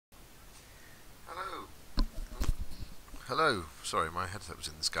Hello. Sorry, my headset was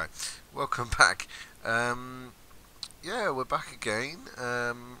in the sky. Welcome back. Yeah, we're back again.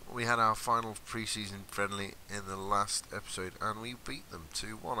 We had our final pre-season friendly in the last episode, and we beat them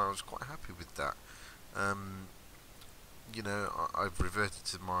 2-1. I was quite happy with that. Um, I've reverted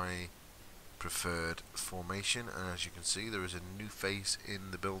to my preferred formation, and as you can see, there is a new face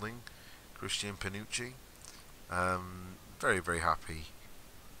in the building, Christian Panucci. Very, very happy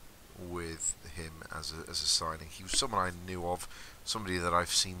with him as a signing. He was someone I knew of, somebody that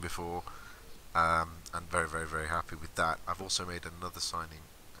I've seen before, and very, very, very happy with that. I've also made another signing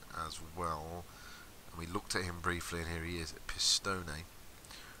as well. We looked at him briefly, and here he is at Pistone.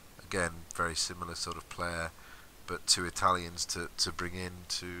 Again, very similar sort of player, but two Italians to bring in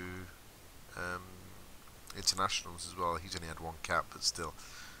to um, internationals as well. He's only had one cap, but still,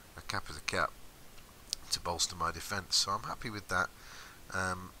 a cap is a cap to bolster my defence. So I'm happy with that.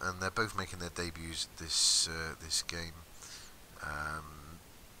 And they're both making their debuts this game, and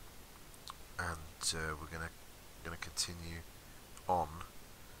we're gonna continue on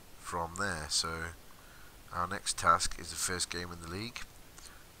from there. So our next task is the first game in the league.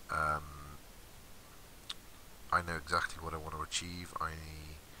 I know exactly what I want to achieve. I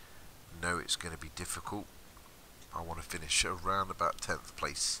know it's going to be difficult. I want to finish around about 10th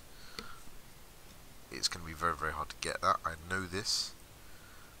place. It's going to be very, very hard to get that. I know this.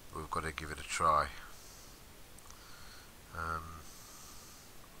 We've got to give it a try.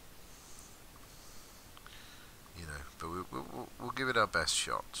 But we'll give it our best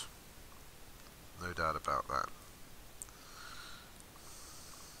shot. No doubt about that.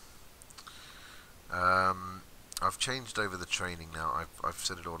 I've changed over the training now. I've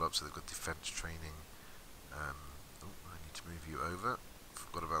set it all up so they've got defence training. I need to move you over.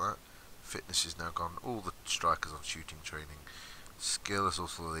 Forgot about that. Fitness is now gone. All the strikers on shooting training. Skill is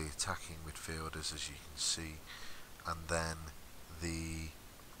also the attacking midfielders, as you can see, and then the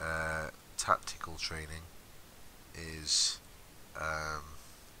tactical training is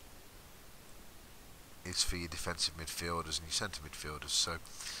for your defensive midfielders and your centre midfielders. So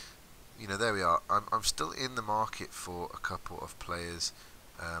there we are. I'm still in the market for a couple of players.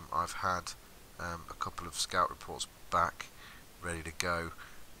 I've had a couple of scout reports back, ready to go,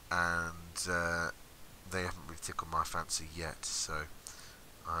 and they haven't really tickled my fancy yet, so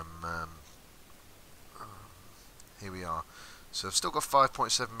I'm here we are. So I've still got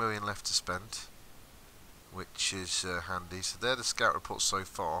 5.7 million left to spend, which is handy. So they're the scout reports so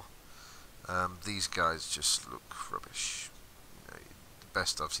far. These guys just look rubbish. The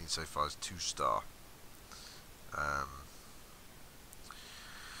best I've seen so far is 2-star.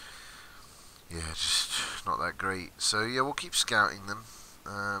 Yeah, just not that great. So yeah, we'll keep scouting them.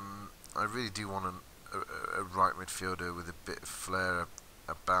 I really do want a right midfielder with a bit of flair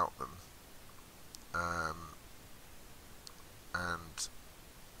about them, and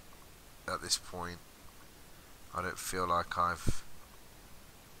at this point I don't feel like I've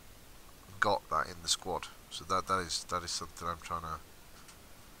got that in the squad. So that is something I'm trying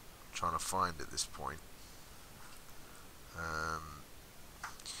to find at this point. I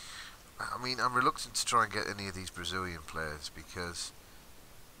mean, I'm reluctant to try and get any of these Brazilian players because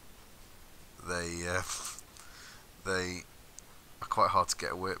they are quite hard to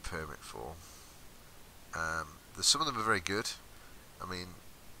get a work permit for. Some of them are very good. I mean,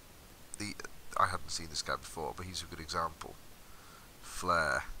 I hadn't seen this guy before, but he's a good example.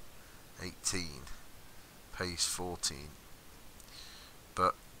 Flair, 18, pace 14.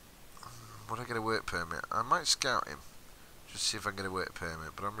 But would I get a work permit? I might scout him, just see if I can get a work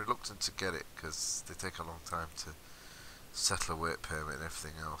permit. But I'm reluctant to get it because they take a long time to settle a work permit and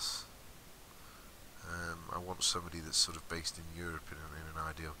everything else. I want somebody that's sort of based in Europe in an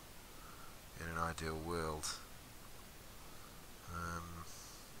ideal world.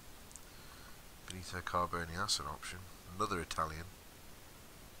 Benito Carboni, that's an option. Another Italian,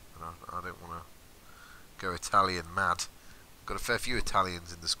 but I don't want to go Italian mad. We've got a fair few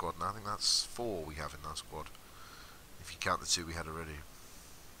Italians in the squad now. I think that's 4 we have in our squad, if you count the 2 we had already.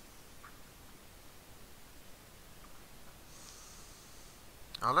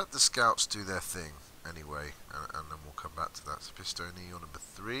 I'll let the scouts do their thing anyway, and then we'll come back to that. So Pistone, you're number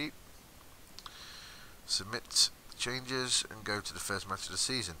 3. Submit changes and go to the first match of the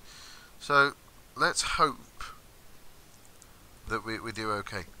season. So let's hope that we do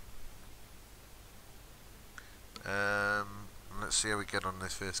okay. Let's see how we get on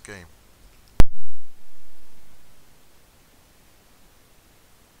this first game.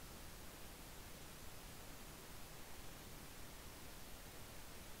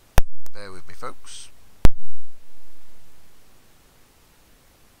 Bear with me, folks.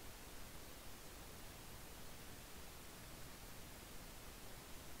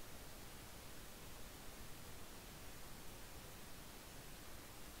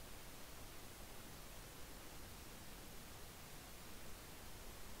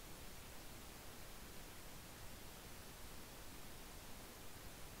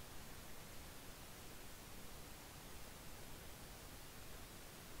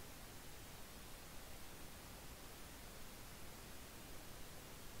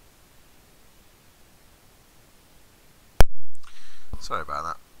 Sorry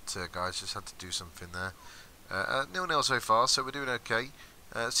about that, guys. Just had to do something there. 0-0 so far, so we're doing okay.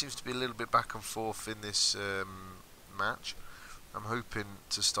 Seems to be a little bit back and forth in this match. I'm hoping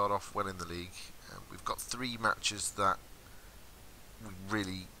to start off well in the league. We've got 3 matches that we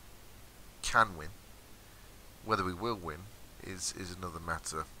really can win. Whether we will win is another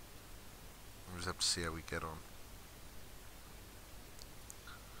matter. We'll just have to see how we get on.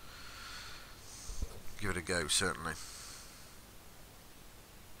 Give it a go, certainly.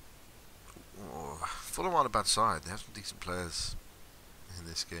 Oh, Fulham aren't a bad side. They have some decent players in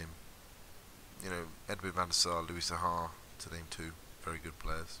this game. You know, Edwin van der Sar, Louis Saha, to name 2 very good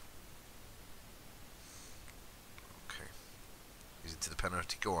players. Okay. He's into the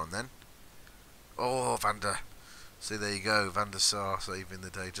penalty. Go on then. Oh, See, there you go. Van der Sar saving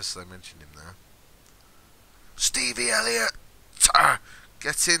the day, just as I mentioned him there. Stevie Elliott!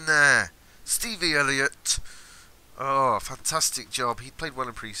 Get in there! Stevie Elliott! Oh, fantastic job. He played well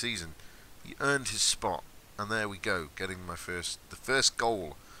in pre-season. He earned his spot. And there we go, getting the first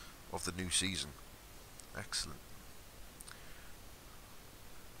goal of the new season. Excellent.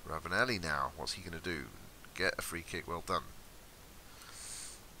 Ravanelli now. What's he going to do? Get a free kick. Well done.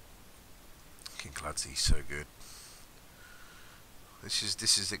 Kinkladze, so good.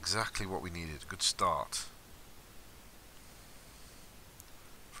 This is exactly what we needed. Good start.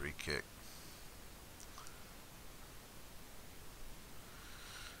 Free kick.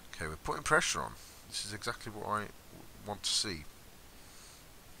 Okay, we're putting pressure on. This is exactly what I want to see.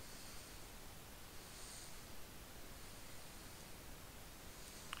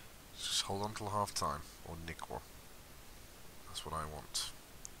 Just hold on till half time, or nick one. That's what I want.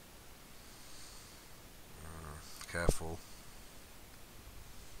 Careful.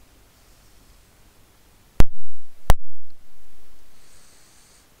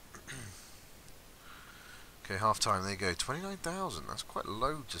 Okay, half time, there you go. 29,000, that's quite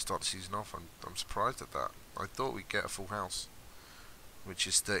low to start the season off. I'm surprised at that. I thought we'd get a full house, which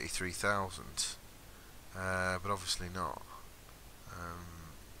is 33,000, but obviously not.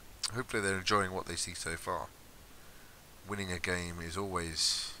 Hopefully they're enjoying what they see so far. Winning a game is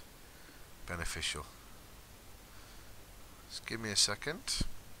always beneficial. Just give me a second.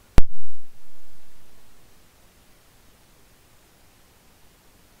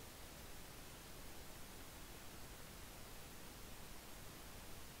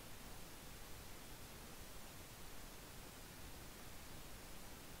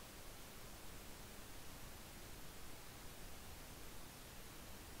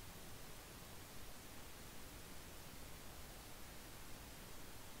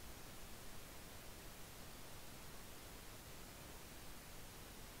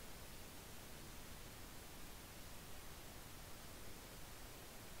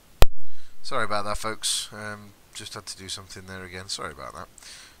 Sorry about that, folks. Just had to do something there again. Sorry about that.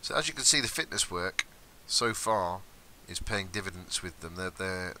 So as you can see, the fitness work so far is paying dividends with them.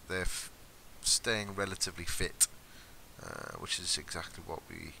 They're staying relatively fit, which is exactly what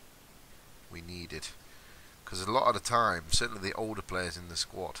we needed. Because a lot of the time, certainly the older players in the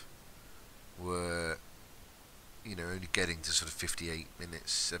squad were, you know, only getting to sort of 58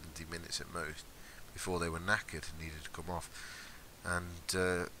 minutes, 70 minutes at most before they were knackered and needed to come off.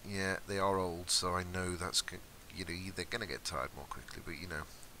 And yeah, they are old, so I know that's they're going to get tired more quickly. But you know,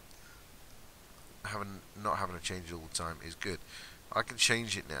 not having to change it all the time is good. I can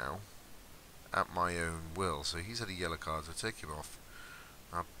change it now at my own will. So he's had a yellow card, so take him off.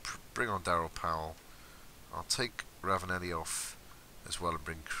 I'll bring on Daryl Powell. I'll take Ravanelli off as well and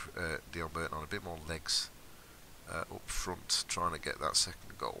bring Dion Burton on. A bit more legs up front, trying to get that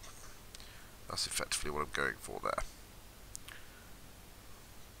second goal. That's effectively what I'm going for there.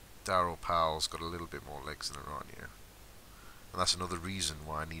 Daryl Powell's got a little bit more legs than Aranya, and that's another reason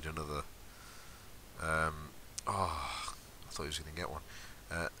why I need another. I thought he was going to get one.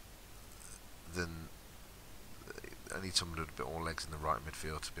 Then I need someone with a bit more legs in the right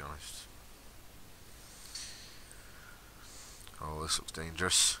midfield, to be honest. Oh, this looks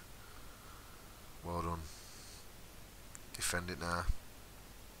dangerous. Well done. Defend it now.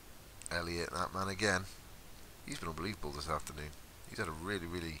 Elliott, that man again. He's been unbelievable this afternoon. He's had a really,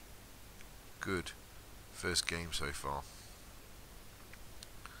 really good first game so far.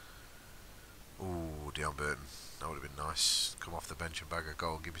 Ooh, Dion Burton. That would have been nice. Come off the bench and bag a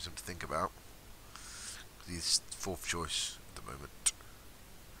goal. Give me something to think about. He's 4th choice at the moment.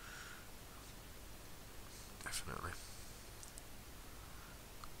 Definitely.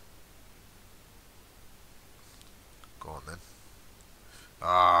 Go on then.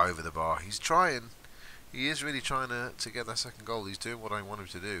 Ah, over the bar. He's trying. He is really trying to get that second goal. He's doing what I want him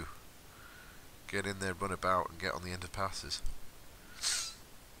to do. Get in there, run about, and get on the end of passes.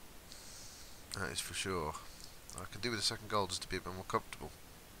 That is for sure. I can do with a second goal just to be a bit more comfortable.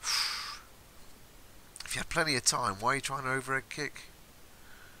 If you had plenty of time, why are you trying to overhead kick?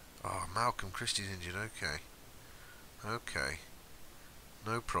 Oh, Malcolm Christie's injured. Okay. Okay.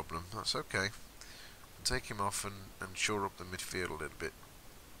 No problem. That's okay. Take him off and shore up the midfield a little bit.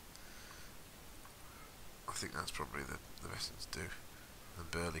 I think that's probably the best thing to do. And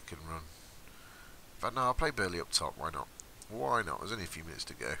Burley can run. But no, I'll play Burley up top. Why not? Why not? There's only a few minutes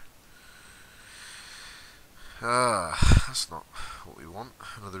to go. That's not what we want.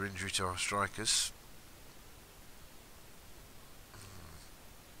 Another injury to our strikers.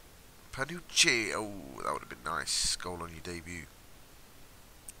 Panucci. Oh, that would have been nice. Goal on your debut.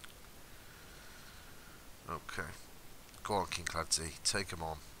 Okay. Go on, Kinkladze. Take him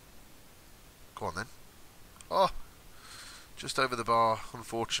on. Go on then. Oh! Just over the bar.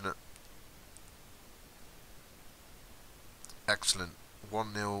 Unfortunate. Excellent.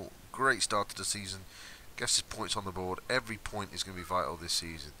 1-0. Great start to the season. Gets his points on the board. Every point is going to be vital this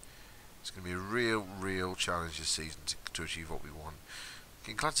season. It's going to be a real challenge this season to achieve what we want.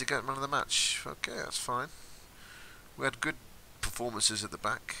 Kinkladze get man of the match. Okay, that's fine. We had good performances at the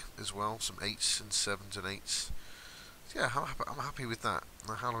back as well. Some 8s and 7s and 8s. So yeah, I'm happy with that.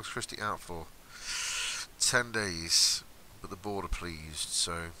 Now, how long's Christie out for? 10 days. But the board are pleased,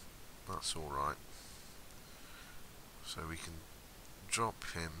 so that's alright. So we can drop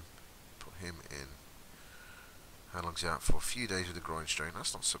him, put him in. How long's he out for? A few days with a groin strain.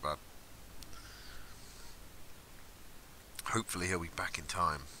 That's not so bad. Hopefully he'll be back in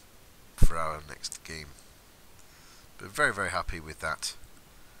time for our next game. But very happy with that.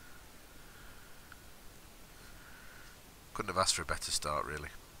 Couldn't have asked for a better start, really.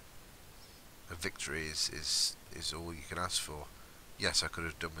 A victory is all you can ask for. Yes, I could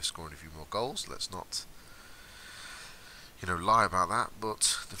have done with scoring a few more goals. Let's not, lie about that.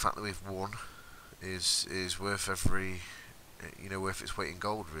 But the fact that we've won is worth every, worth its weight in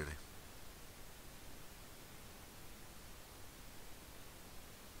gold, really.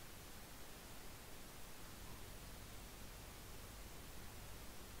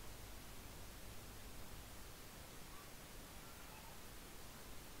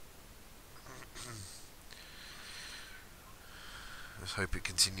 Let's hope it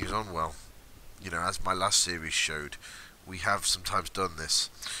continues on well. As my last series showed, we have sometimes done this,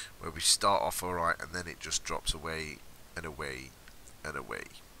 where we start off alright and then it just drops away and away and away.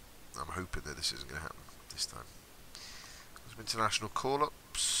 I'm hoping that this isn't going to happen this time. Some international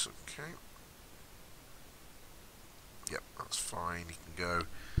call-ups, okay. Yep, that's fine, he can go.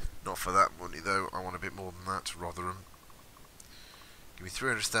 Not for that money though, I want a bit more than that, Rotherham. Give me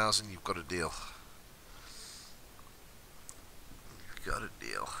 300,000, you've got a deal. Got a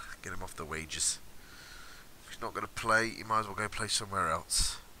deal. Get him off the wages. If he's not going to play, he might as well go play somewhere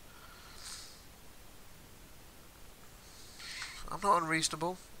else. I'm not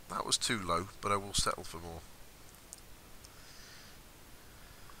unreasonable. That was too low, but I will settle for more.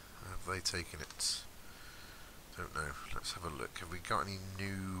 Have they taken it? Don't know. Let's have a look. Have we got any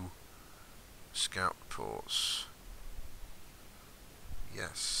new scout reports?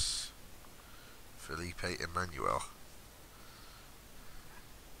 Yes. Felipe Emmanuel.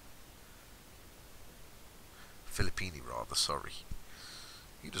 Filippini rather, sorry.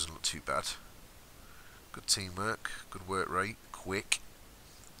 He doesn't look too bad. Good teamwork, good work rate, quick.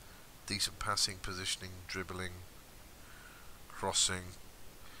 Decent passing, positioning, dribbling, crossing.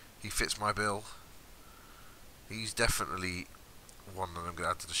 He fits my bill. He's definitely one that I'm going to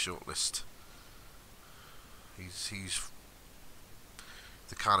add to the shortlist. He's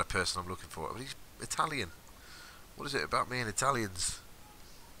the kind of person I'm looking for. But he's Italian. What is it about me and Italians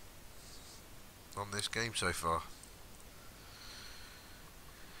on this game so far?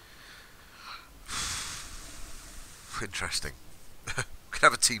 Interesting. We could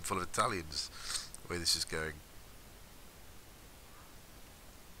have a team full of Italians, the way this is going.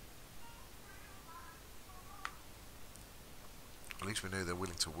 At least we know they're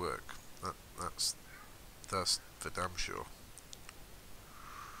willing to work. That's for damn sure.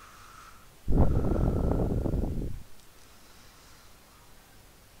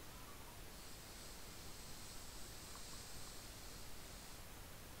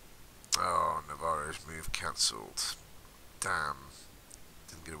 Oh, Navarro's move cancelled. Damn.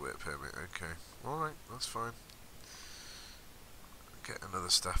 Didn't get a work permit. Okay. Alright, that's fine. Get another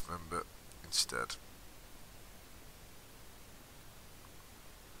staff member instead.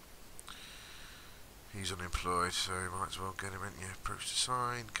 He's unemployed, so might as well get him in. Yeah, approach to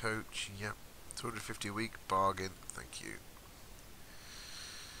sign, coach, yep. 250 a week, bargain, thank you.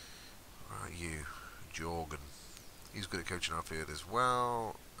 Right, you, Jorgen. He's good at coaching our field as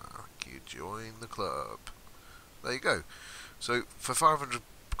well. You join the club. There you go. So for 500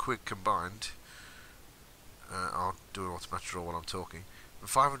 quid combined, I'll do an automatic roll while I'm talking.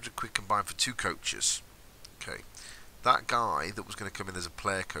 500 quid combined for 2 coaches. Okay, that guy that was going to come in as a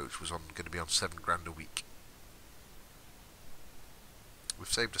player coach was going to be on 7 grand a week.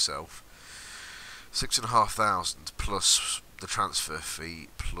 We've saved ourselves 6,500 plus the transfer fee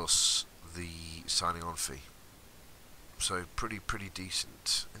plus the signing on fee. So pretty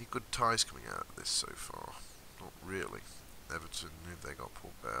decent. Any good ties coming out of this so far? Not really. Everton, who've they got?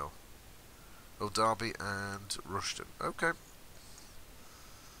 Port Vale. Oh, Derby and Rushden. Okay.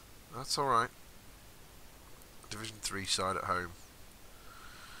 That's alright. Division 3 side at home.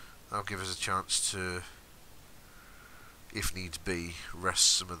 That'll give us a chance to, if needs be, rest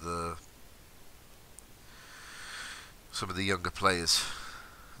some of the younger players.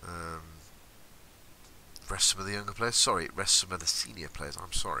 Rest some of the younger players. Sorry, rest some of the senior players.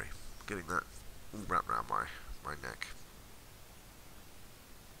 I'm sorry. I'm getting that wrapped around my neck.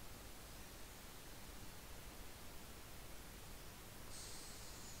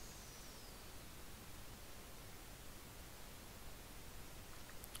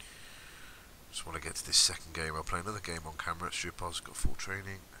 Just want to get to this second game. I'll play another game on camera. Strupol's got full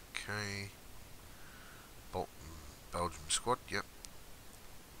training. Okay. Bolton, Belgium squad. Yep.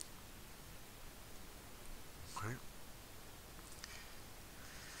 Okay.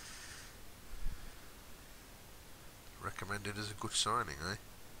 Recommended as a good signing, eh?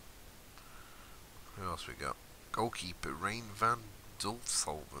 Who else we got? Goalkeeper Rain van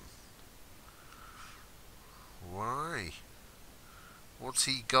Dultholven. Why? What's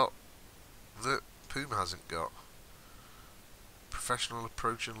he got that Poom hasn't got? Professional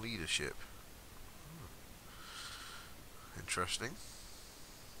approach and leadership. Interesting.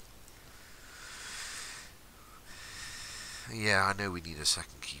 Yeah, I know we need a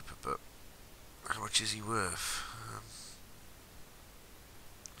second keeper, but how much is he worth?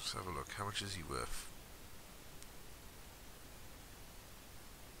 Let's have a look. How much is he worth?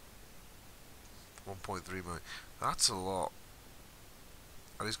 1.3 million. That's a lot.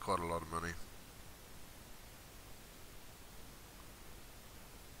 That is quite a lot of money.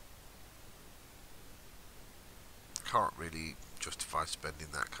 Can't really justify spending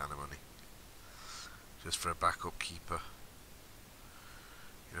that kind of money just for a backup keeper.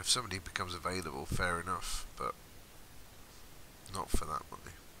 You know, if somebody becomes available, fair enough, but not for that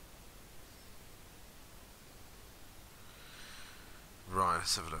money. Right,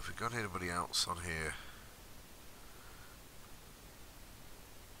 let's have a look. We've got anybody else on here?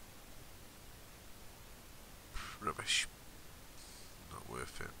 Rubbish. Not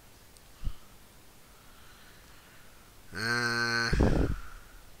worth it. No,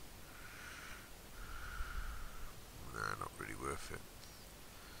 not really worth it.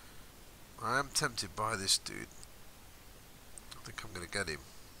 I am tempted by this dude. I think I'm going to get him.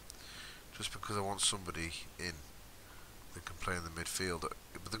 Just because I want somebody in that can play in the midfield.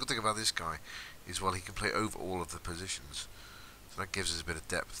 But the good thing about this guy is, well, he can play over all of the positions. So that gives us a bit of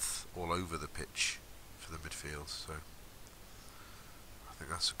depth all over the pitch for the midfield. So I think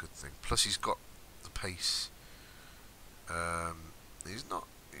that's a good thing. Plus he's got the pace. He's not.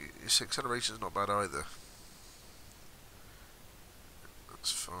 His acceleration's not bad either.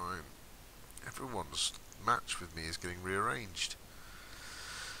 That's fine. Everyone's match with me is getting rearranged.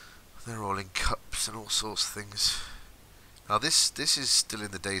 They're all in cups and all sorts of things. Now this is still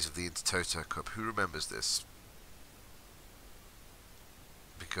in the days of the Intertoto Cup. Who remembers this?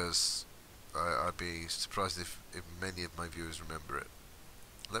 Because I'd be surprised if many of my viewers remember it.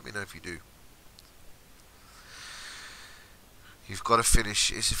 Let me know if you do. You've got to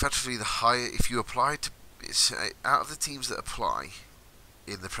finish. It's effectively the higher. If you apply to, it's out of the teams that apply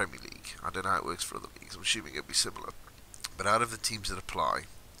in the Premier League. I don't know how it works for other leagues. I'm assuming it'll be similar. But out of the teams that apply,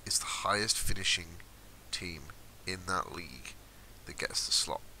 it's the highest finishing team in that league that gets the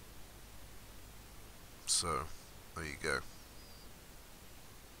slot. So there you go.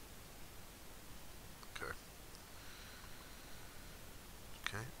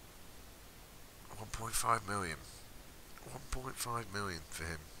 Okay. 1.5 million. 1.5 million for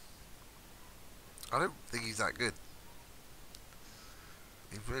him. I don't think he's that good.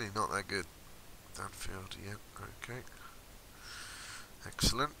 He's really not that good. Danfield, yeah, okay.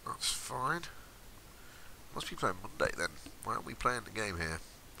 Excellent, that's fine. Must be playing Monday then. Why aren't we playing the game here?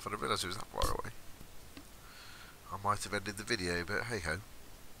 If I'd have realised it was that far away, I might have ended the video, but hey ho.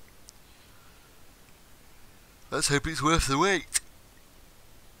 Let's hope it's worth the wait.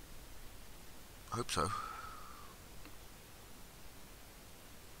 Hope so.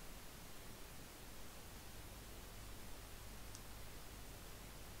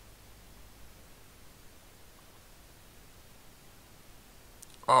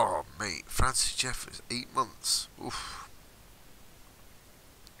 Oh, mate, Francis Jeffers, 8 months. Oof.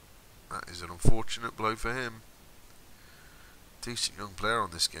 That is an unfortunate blow for him. Decent young player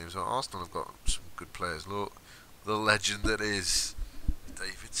on this game. So Arsenal have got some good players. Look, the legend that is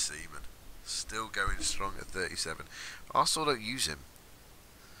David Seaman. Still going strong at 37. Arsenal don't use him.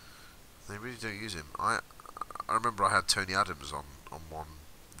 They really don't use him. I remember I had Tony Adams on one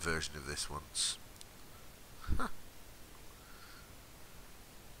version of this once. Huh.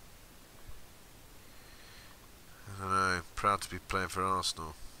 I don't know. Proud to be playing for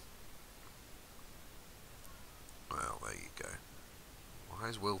Arsenal. Well, there you go. Why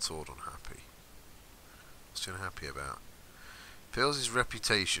is Wiltord unhappy? What's he unhappy about? Feels his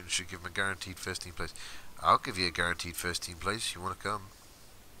reputation should give him a guaranteed first team place. I'll give you a guaranteed first team place if you want to come.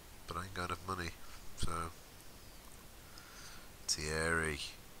 But I ain't got enough money. So, Thierry.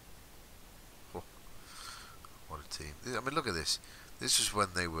 Oh, what a team. I mean, look at this. This was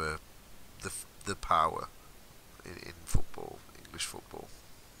when they were the power in football, English football.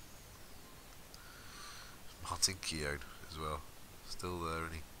 Martin Keown as well. Still there,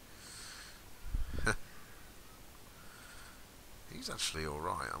 isn't he? He's actually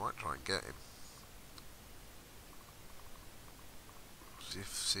alright. I might try and get him.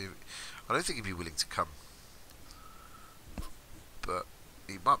 See if, I don't think he'd be willing to come. But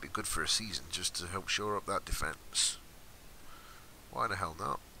he might be good for a season just to help shore up that defence. Why the hell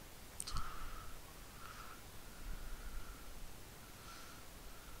not?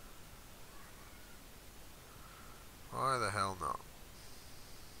 Why the hell not?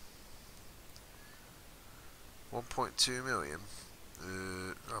 1.2 million.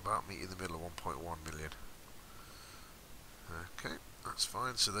 About meet in the middle of 1.1 million. Okay, that's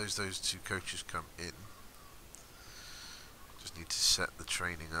fine. So those two coaches come in. Just need to set the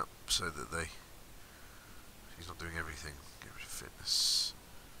training up so that he's not doing everything. Get rid of fitness.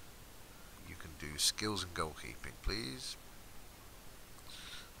 You can do skills and goalkeeping, please.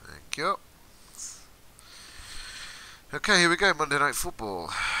 Thank you. Okay, here we go, Monday Night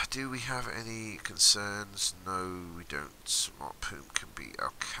Football. Do we have any concerns? No, we don't. Mark Poom can be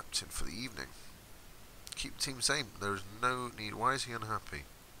our captain for the evening. Keep the team same. There is no need. Why is he unhappy?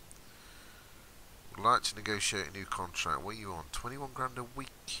 Would like to negotiate a new contract. What are you on? 21 grand a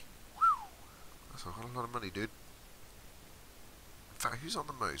week. Whew. That's a whole lot of money, dude. In fact, who's on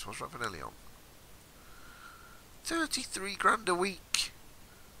the most? What's Ravanelli on? 33 grand a week.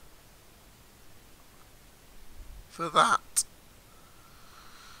 For that.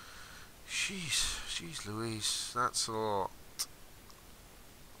 Jeez Louise, that's a lot.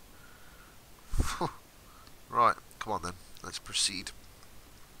 Right, come on then, let's proceed.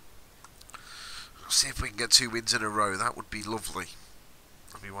 See if we can get 2 wins in a row, that would be lovely.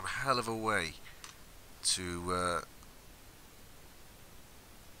 That'd be one hell of a way to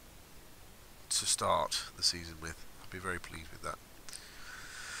start the season with. I'd be very pleased with that.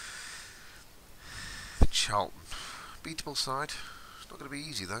 Charlton, beatable side. It's not going to be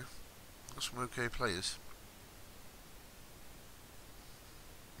easy though. Got some okay players.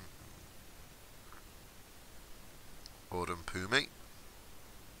 Gordon Pumi.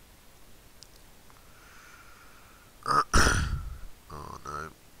 Oh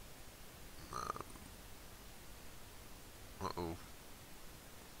no. No. Uh-oh.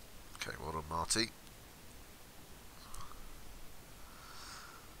 Okay, well done, Marty.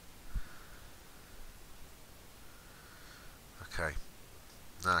 Okay.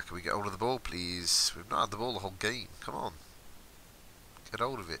 Now, can we get hold of the ball, please? We've not had the ball the whole game. Come on. Get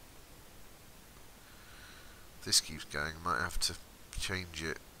hold of it. If this keeps going, I might have to change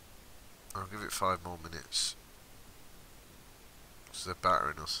it. I'll give it 5 more minutes. Because they're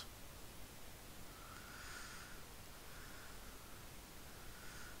battering us.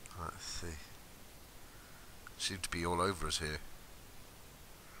 Let's see. Seem to be all over us here.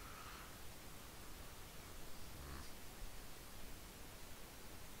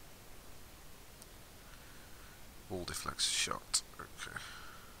 Ball deflects a shot. Okay.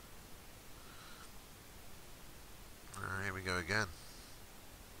 Here we go again.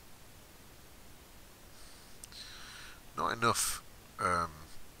 Not enough. There's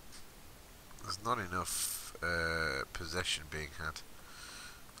not enough possession being had.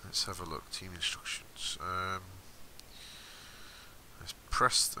 Let's have a look. Team instructions. Let's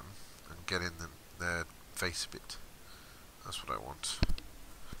press them and get in their face a bit. That's what I want.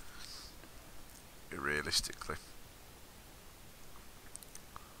 Realistically.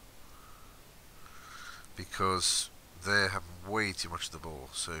 Because they're having way too much of the ball,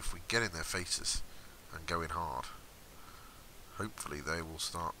 so if we get in their faces and go in hard, hopefully they will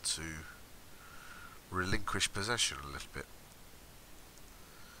start to relinquish possession a little bit.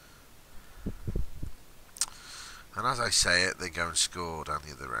 And as I say it, they go and score down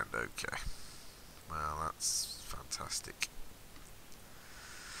the other end. Okay. Well, that's fantastic.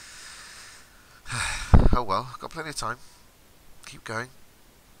 Oh well, got plenty of time. Keep going.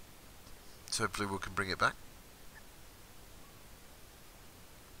 So hopefully we can bring it back.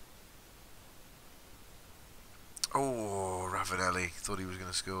 Oh, Ravanelli. Thought he was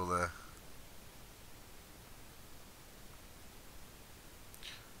going to score there.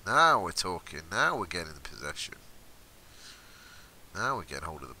 Now we're talking. Now we're getting the possession. Now we're getting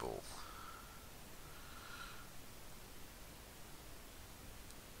hold of the ball.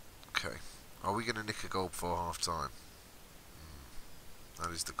 Okay. Are we going to nick a goal before half time?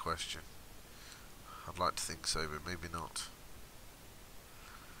 That is the question. I'd like to think so, but maybe not.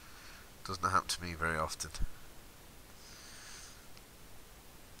 Doesn't happen to me very often.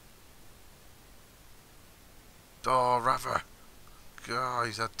 Oh, Rava! God,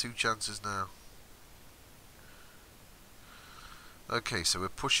 he's had 2 chances now. Okay, so we're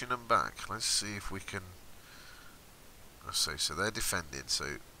pushing them back. Let's see if we can... Let's say, so they're defending,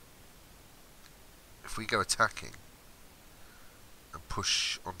 so... If we go attacking and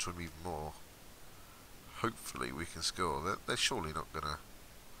push onto them even more, hopefully we can score. They're surely not going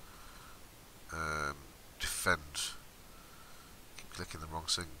to defend. Keep clicking the wrong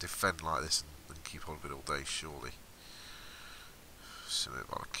thing. Defend like this and keep hold of it all day, surely. Simi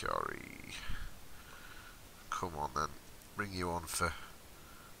Valkyrie. Come on then. Bring you on for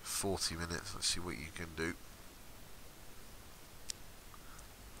 40 minutes. Let's see what you can do.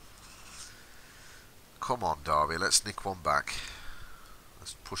 Come on, Derby. Let's nick one back.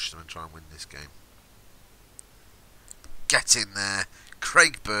 Let's push them and try and win this game. Get in there.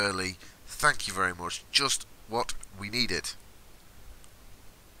 Craig Burley. Thank you very much. Just what we needed.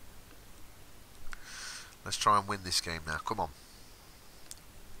 Let's try and win this game now. Come on.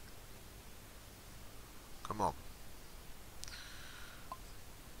 Come on.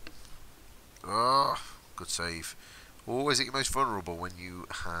 Oh, good save. Always at your most vulnerable when you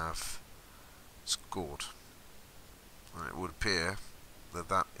have scored. And it would appear that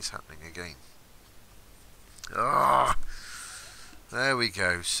that is happening again. Ah, there we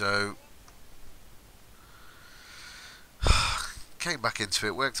go. So came back into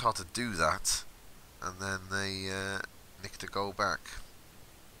it, worked hard to do that, and then they nicked a goal back.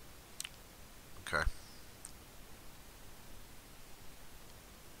 Okay.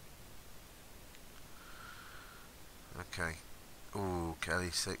 Okay. Ooh,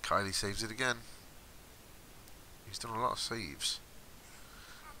 Kylie saves it again. He's done a lot of saves.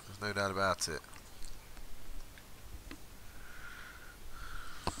 There's no doubt about it.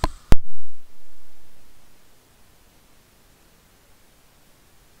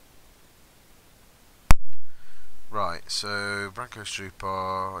 Right, so Branko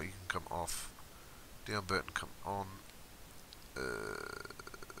Strupar, you can come off. Dion Burton, come on. And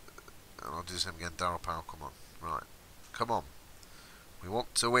I'll do the same again. Daryl Powell, come on. Right, come on. We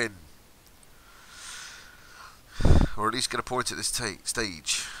want to win. Or at least get a point at this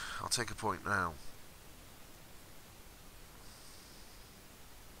stage. I'll take a point now.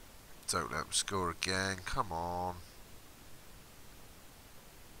 Don't let them score again. Come on.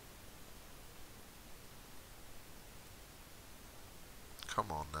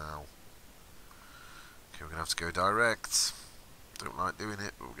 Come on now. Okay, we're going to have to go direct. Don't like doing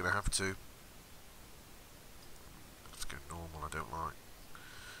it, but we're going to have to. Let's go normal, I don't like.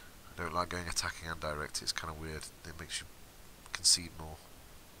 I don't like going attacking and direct, it's kind of weird. It makes you concede more.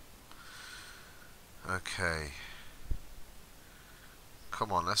 Okay.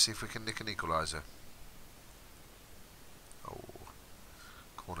 Come on, let's see if we can nick an equaliser. Oh.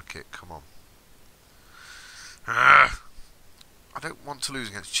 Corner kick, come on. I don't want to lose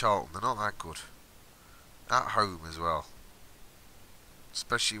against Charlton, they're not that good. At home as well.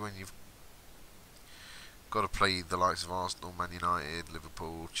 Especially when you've got to play the likes of Arsenal, Man United,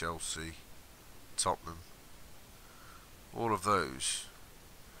 Liverpool, Chelsea, Tottenham. All of those.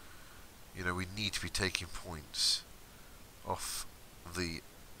 You know, we need to be taking points off the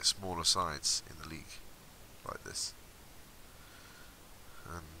smaller sides in the league like this.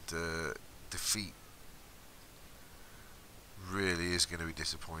 And defeat really is going to be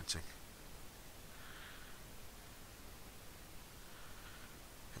disappointing.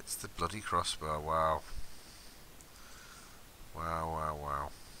 It's the bloody crossbar, wow. Wow, wow,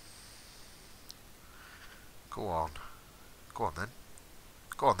 wow. Go on. Go on then.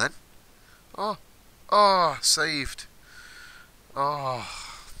 Go on then. Oh. Oh, saved. Oh.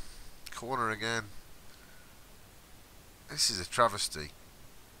 Corner again. This is a travesty.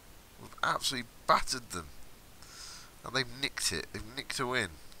 We've absolutely battered them. And they've nicked it. They've nicked a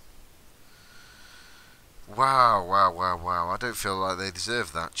win. Wow, wow, wow, wow. I don't feel like they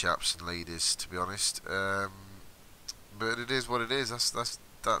deserve that, chaps and ladies, to be honest. But it is what it is. That's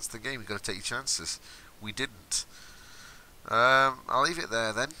the game. You've got to take your chances. We didn't. I'll leave it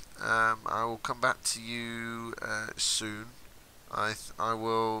there then. I will come back to you soon. I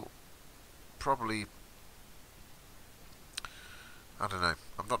will probably. I don't know.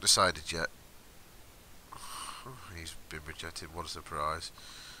 I'm not decided yet. He's been rejected. What a surprise.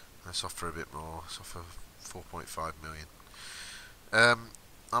 Let's offer a bit more. Let's offer 4.5 million.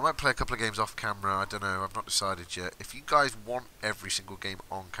 I might play a couple of games off camera. I don't know. I've not decided yet. If you guys want every single game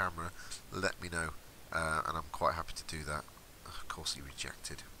on camera, let me know, and I'm quite happy to do that. Of course he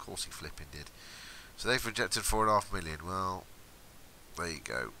rejected. Of course he flipping did. So they've rejected 4.5 million. Well, there you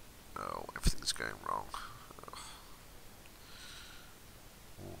go. Oh, everything's going wrong.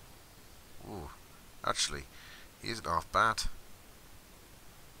 Ooh. Ooh. Actually, he isn't half bad.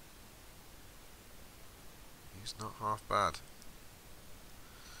 He's not half bad.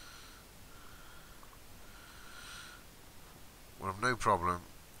 Well, no problem.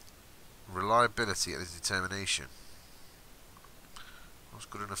 Reliability and his determination. That's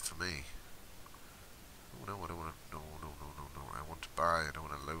good enough for me. Oh, no, I don't want to. No, no, no, no, no. I want to buy. I don't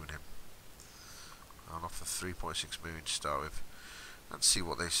want to loan him. I'll offer 3.6 million to start with. Let's see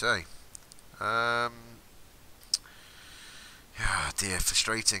what they say. Yeah, dear,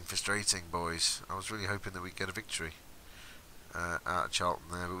 frustrating, boys. I was really hoping that we'd get a victory out of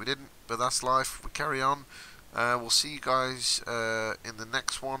Charlton there, but we didn't. But that's life. We carry on. We'll see you guys in the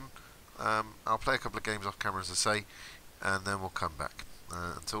next one. I'll play a couple of games off camera, as I say, and then we'll come back.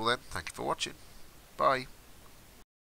 Until then, thank you for watching. Bye.